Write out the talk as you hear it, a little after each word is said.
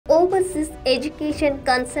Education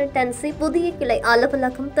consultancy புதிய கிளை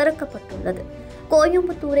அலுவலகம் திறக்கப்பட்டுள்ளது.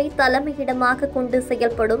 கோயம்புத்தூரை தலைமையிடமாக கொண்டு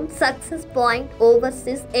செயல்படும் success point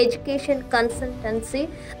Overseas education consultancy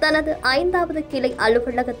தனது 5வது கிளை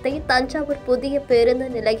அலுவலகத்தை தஞ்சாவூர் புதிய பேருந்து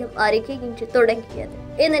நிலையம் அருகே இன்று தொடங்கியது.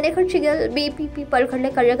 இந்த நிகழ்ச்சியில் பிபிபி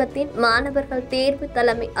பல்கலைக்கழகத்தின் மாணவர்கள் தேர்வு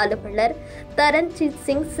தலைமை அலுவலர் தரன்ஜித்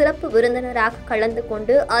சிங் சிறப்பு விருந்தினராக கலந்து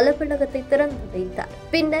கொண்டு அலுவலகத்தை திறந்து வைத்தார்.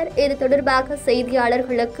 பின்னர் இது தொடர்பாக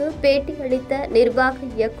செய்தியாளர்களுக்கு பேட்டியளித்த நிர்வாக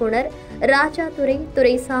இயக்குனர் ராஜாதுரை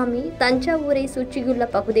துரைசாமி, தஞ்சாவூரை சுற்றியுள்ள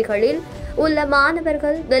பகுதிகளில் உள்ள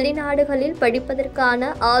மாணவர்கள் வெளிநாடுகளில்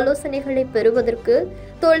படிப்பதற்கான ஆலோசனைகளை பெறுவதற்கு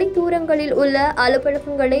தொலைதூரங்களில் உள்ள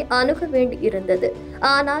அலுவலகங்களை அணுக வேண்டியிருந்தது.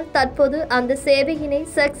 ஆனால் தற்போது அந்த சேவையினை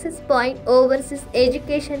success point Overseas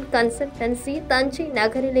education consultancy Thanjai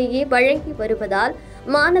நகரிலேயே வழங்கி வருவதால்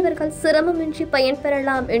மாணவர்கள் சிரமமின்றி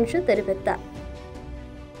பயன்பெறலாம் என்று தெரிவித்தார்.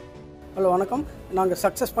 ஹலோ, வணக்கம். நாங்கள்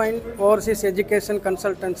success point Overseas education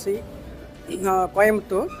consultancy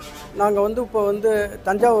Coimbatore. நாங்கள் இப்போ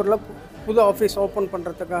தஞ்சாவூரில் புது ஆஃபீஸ் ஓப்பன்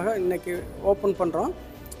பண்ணுறதுக்காக இன்றைக்கி ஓப்பன் பண்ணுறோம்.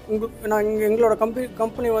 எங்களோட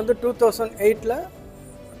கம்பெனி 2008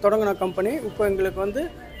 தொடங்கின கம்பெனி. இப்போ எங்களுக்கு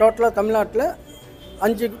டோட்டலாக தமிழ்நாட்டில்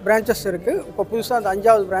 5 பிரான்ச்சஸ் இருக்குது. இப்போ புதுசாக அந்த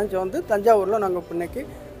 5வது பிரான்ச் தஞ்சாவூரில் நாங்கள் இப்போ இன்றைக்கி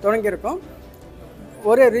தொடங்கியிருக்கோம்.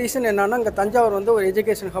 ஒரே ரீசன் என்னென்னா, இங்கே தஞ்சாவூர் ஒரு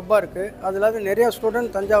எஜுகேஷன் ஹப்பாக இருக்குது. அதில் நிறையா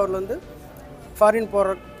ஸ்டூடெண்ட் தஞ்சாவூரில் ஃபாரின்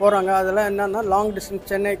போகிறாங்க. அதெல்லாம் என்னென்னா லாங் டிஸ்டன்ஸ்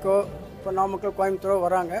சென்னைக்கோ இப்போ நாமக்கல் கோயம்புத்தூரோ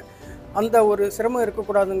வராங்க. அந்த ஒரு சிரமம்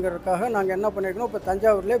இருக்கக்கூடாதுங்கிறதுக்காக நாங்கள் என்ன பண்ணியிருக்கோம், இப்போ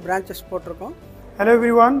தஞ்சாவூர்லேயே பிரான்ச்சஸ் போட்டிருக்கோம். Hello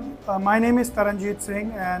everyone, my name is Taranjit Singh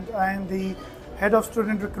and I am the Head of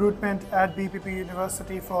Student Recruitment at BPP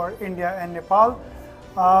University for India and Nepal.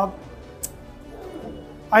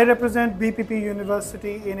 I represent BPP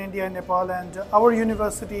University in India and Nepal, and our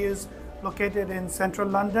university is located in central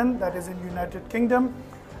London, that is in United Kingdom.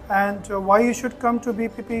 And why you should come to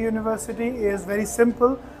BPP University is very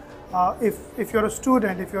simple. If you're a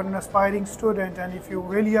student, if you're an aspiring student, and if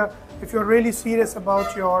you're really serious about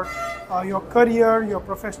your career, your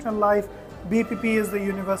professional life, BPP is the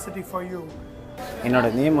university for you. என்னோட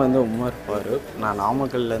name Umar Farooq. நான்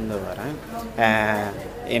நாமக்கல்லேருந்து வரேன்.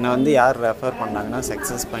 என்னை யார் refer பண்ணாங்கன்னா,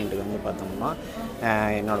 success பாயிண்ட்டுக்கு பார்த்தோம்னா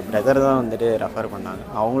என்னோடய brother தான் ரெஃபர் பண்ணாங்க.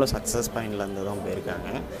 அவங்களும் சக்ஸஸ் பாயிண்ட்லேருந்து தான் போயிருக்காங்க.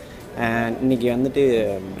 இன்றைக்கி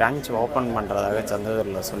பிரான்ச் ஓப்பன் பண்ணுறதாக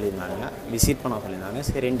சந்திரூரில் சொல்லியிருந்தாங்க, விசிட் பண்ண சொல்லியிருந்தாங்க.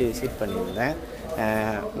 சரின்ட்டு விசிட் பண்ணியிருந்தேன்.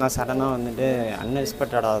 நான் சடனாக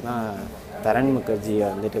அன்எக்ஸ்பெக்டடாக தான் தரண் முகர்ஜியை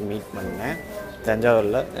மீட் பண்ணேன்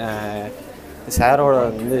தஞ்சாவூரில். சாரோட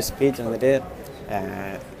ஸ்பீச்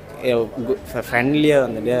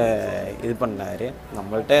ஃப்ரெண்ட்லியாக இது பண்ணார்.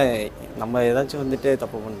 நம்மள்கிட்ட நம்ம ஏதாச்சும்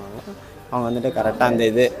தப்பு பண்ணாலும் அவங்க கரெக்டாக அந்த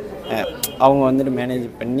அவங்க மேனேஜ்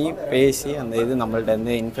பண்ணி பேசி அந்த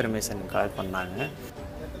நம்மள்ட்ட இன்ஃபர்மேஷன் கலெக்ட் பண்ணாங்க.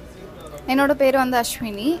 என்னோடய பேர்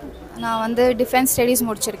அஸ்வினி. நான் டிஃபென்ஸ் ஸ்டடீஸ்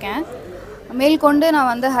முடிச்சிருக்கேன். மேல்கொண்டு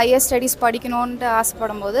நான் ஹையர் ஸ்டடீஸ் படிக்கணுன்ட்டு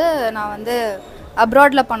ஆசைப்படும் போது நான்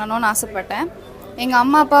அப்ராடில் பண்ணணும்னு ஆசைப்பட்டேன். எங்கள்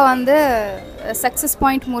அம்மா அப்பா சக்ஸஸ்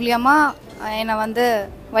பாயிண்ட் மூலியமாக என்னை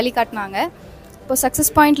வழிகாட்டினாங்க. இப்போ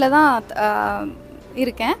சக்ஸஸ் பாயிண்டில் தான்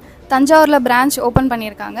இருக்கேன். தஞ்சாவூரில் பிரான்ச் ஓப்பன்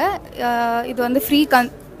பண்ணியிருக்காங்க. இது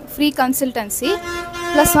free consultancy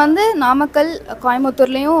plus Namakkal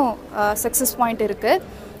கோயம்புத்தூர்லேயும் success point இருக்குது.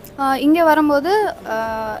 இங்கே வரும்போது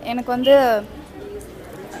எனக்கு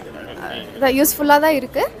யூஸ்ஃபுல்லாக தான்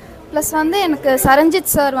இருக்குது. ப்ளஸ் எனக்கு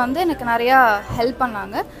சரஞ்சித் சார் எனக்கு நிறையா ஹெல்ப்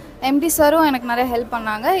பண்ணாங்க. எம்டி சாரும் எனக்கு நிறைய ஹெல்ப்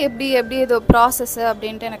பண்ணாங்க. எப்படி இது ப்ராசஸ்ஸு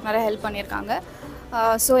அப்படின்ட்டு எனக்கு நிறைய ஹெல்ப் பண்ணியிருக்காங்க.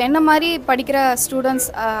 ஸோ என்ன மாதிரி படிக்கிற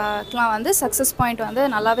ஸ்டூடெண்ட்ஸ்க்கெலாம் சக்ஸஸ் பாயிண்ட்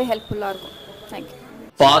நல்லாவே ஹெல்ப்ஃபுல்லாக இருக்கும். தேங்க்யூ.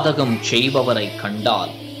 பாதகம் செய்பவரை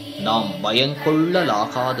கண்டால் நாம்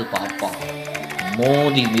பயங்கொள்ளலாகாது பாப்பா,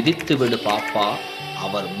 மோதி மிதித்து விடு பாப்பா,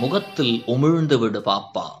 அவர் முகத்தில் உமிழ்ந்து விடு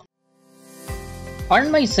பாப்பா.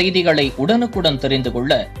 அண்மை செய்திகளை உடனுக்குடன் தெரிந்து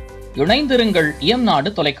கொள்ள இணைந்திருங்கள்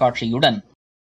NADU தொலைக்காட்சியுடன்.